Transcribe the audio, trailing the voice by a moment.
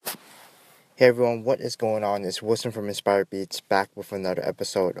Hey everyone, what is going on? It's Wilson from Inspired Beats back with another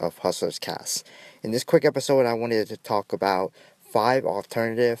episode of Hustlers Cast. In this quick episode, I wanted to talk about 5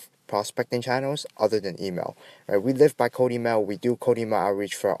 alternative prospecting channels other than email. Right? We live by cold email. We do cold email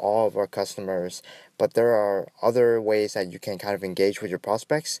outreach for all of our customers, but there are other ways that you can kind of engage with your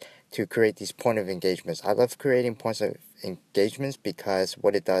prospects to create these point of engagements. I love creating points of engagements because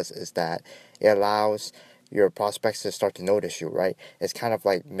what it does is that it allows your prospects to start to notice you, right? It's kind of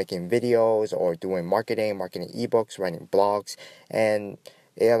like making videos or doing marketing ebooks, writing blogs, and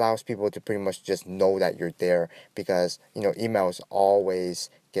it allows people to pretty much just know that you're there because, emails always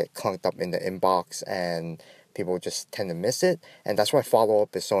get clunked up in the inbox and people just tend to miss it. And that's why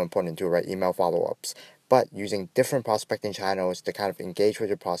follow-up is so important too, right? Email follow-ups. But using different prospecting channels to kind of engage with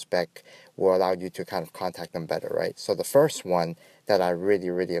your prospect will allow you to kind of contact them better, right? So the first one that I really,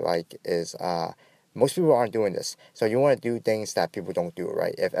 really like is most people aren't doing this. So you want to do things that people don't do,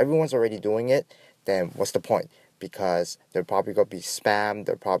 right? If everyone's already doing it, then what's the point? Because they're probably going to be spammed,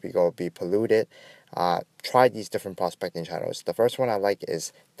 they're probably going to be polluted. Try these different prospecting channels. The first one I like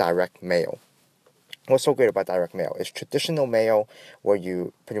is direct mail. What's so great about direct mail? It's traditional mail where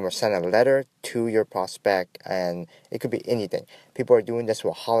you pretty much send a letter to your prospect and it could be anything. People are doing this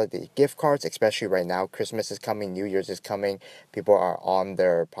with holiday gift cards, especially right now. Christmas is coming, New Year's is coming. People are on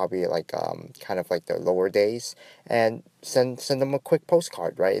their probably like kind of like their lower days and send them a quick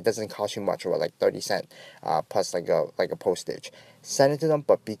postcard, right? It doesn't cost you much, or like 30 cents plus like a postage. Send it to them,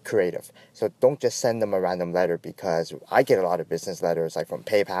 but be creative. So don't just send them a random letter, because I get a lot of business letters like from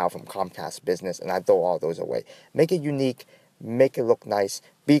PayPal, from Comcast Business, and I throw all those away. Make it unique, make it look nice,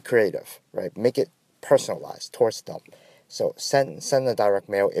 be creative, right? Make it personalized towards them. So send a direct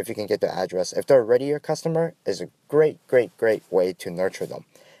mail if you can get the address. If they're already your customer, is a great way to nurture them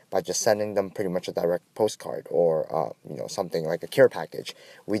by just sending them pretty much a direct postcard or something like a care package.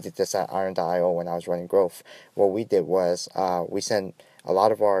 We did this at Iron.io when I was running growth. What we did was we sent a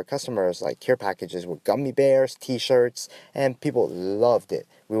lot of our customers like care packages with gummy bears, t-shirts, and people loved it.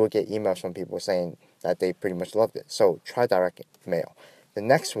 We would get emails from people saying that they pretty much loved it. So try direct mail. The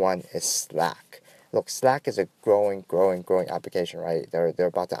next one is Slack. Look, Slack is a growing application, right? They're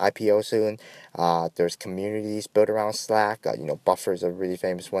about to IPO soon. There's communities built around Slack. Buffer is a really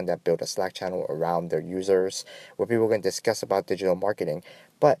famous one that built a Slack channel around their users where people can discuss about digital marketing.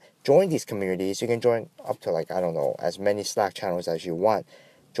 But join these communities. You can join up to as many Slack channels as you want.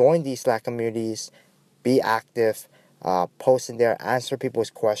 Join these Slack communities. Be active. Post in there. Answer people's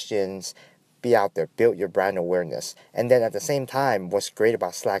questions. Be out there, build your brand awareness. And then at the same time, what's great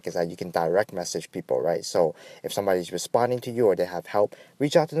about Slack is that you can direct message people, right? So if somebody's responding to you or they have help,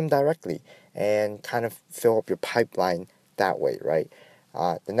 reach out to them directly and kind of fill up your pipeline that way, right?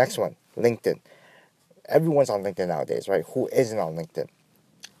 The next one, LinkedIn. Everyone's on LinkedIn nowadays, right? Who isn't on LinkedIn?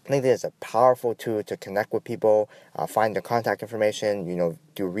 LinkedIn is a powerful tool to connect with people, find their contact information,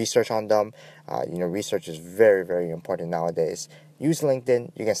 do research on them. Research is very important nowadays. Use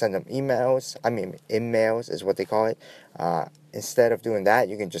LinkedIn. You can send them emails is what they call it. Instead of doing that,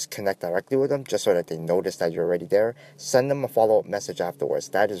 you can just connect directly with them just so that they notice that you're already there. Send them a follow-up message afterwards.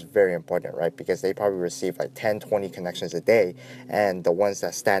 That is very important, right? Because they probably receive like 10, 20 connections a day. And the ones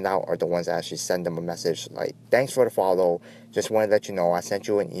that stand out are the ones that actually send them a message like, thanks for the follow. Just want to let you know I sent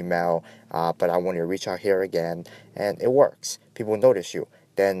you an email, but I want you to reach out here again. And it works. People notice you.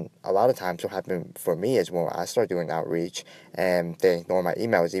 Then a lot of times what happened for me is when I start doing outreach and they ignore my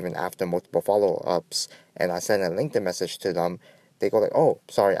emails even after multiple follow-ups and I send a LinkedIn message to them, they go like, oh,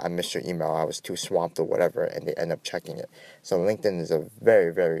 sorry, I missed your email. I was too swamped or whatever, and they end up checking it. So LinkedIn is a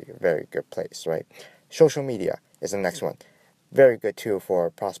very good place, right? Social media is the next one. Very good too for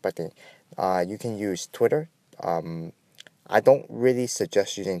prospecting. You can use Twitter. I don't really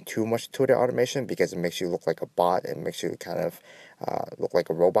suggest using too much Twitter automation because it makes you look like a bot and makes you kind of look like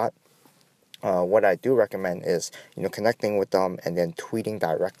a robot. What I do recommend is connecting with them and then tweeting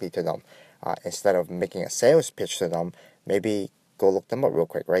directly to them instead of making a sales pitch to them. Maybe go look them up real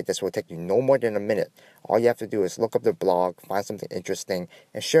quick, right? This will take you no more than a minute. All you have to do is look up their blog, find something interesting,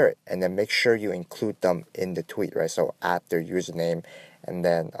 and share it. And then make sure you include them in the tweet, right? So add their username and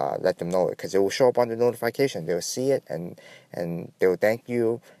then let them know it, because it will show up on the notification. They'll see it and they'll thank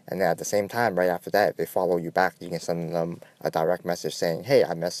you. And then at the same time, right after that, if they follow you back, you can send them a direct message saying, hey,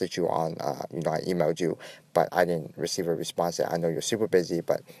 I messaged you on, I emailed you, but I didn't receive a response yet. I know you're super busy,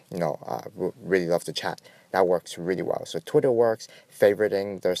 but, really love to chat. That works really well. So Twitter works,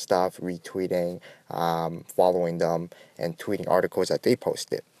 favoriting their stuff, retweeting, following them, and tweeting articles that they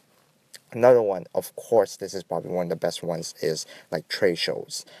posted. Another one, of course, this is probably one of the best ones, is like trade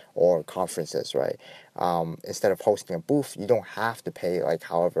shows or conferences, right? Instead of hosting a booth, you don't have to pay like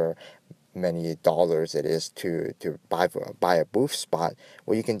however many dollars it is to buy a booth spot.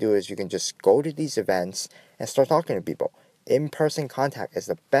 What you can do is you can just go to these events and start talking to people. In-person contact is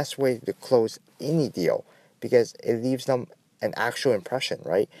the best way to close any deal because it leaves them an actual impression,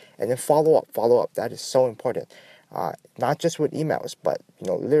 right? And then follow up. That is so important. Not just with emails, but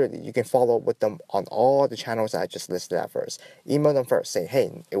literally, you can follow up with them on all the channels that I just listed at first. Email them first. Say,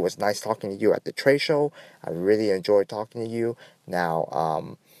 hey, it was nice talking to you at the trade show. I really enjoyed talking to you. Now,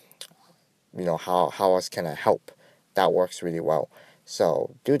 how else can I help? That works really well.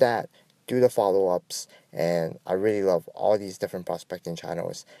 So do that. Do the follow-ups, and I really love all these different prospecting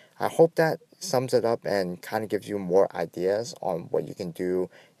channels. I hope that sums it up and kind of gives you more ideas on what you can do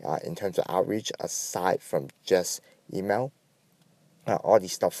in terms of outreach aside from just email. All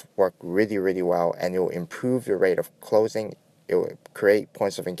these stuff work really, really well, and it will improve your rate of closing. It will create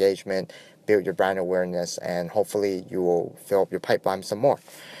points of engagement, build your brand awareness, and hopefully you will fill up your pipeline some more.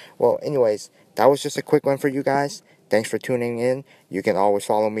 Well, anyways, that was just a quick one for you guys. Thanks for tuning in. You can always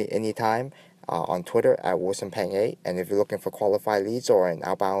follow me anytime on Twitter at WilsonPeng8. And if you're looking for qualified leads or an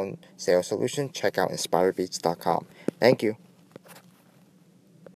outbound sales solution, check out InspireBeats.com. Thank you.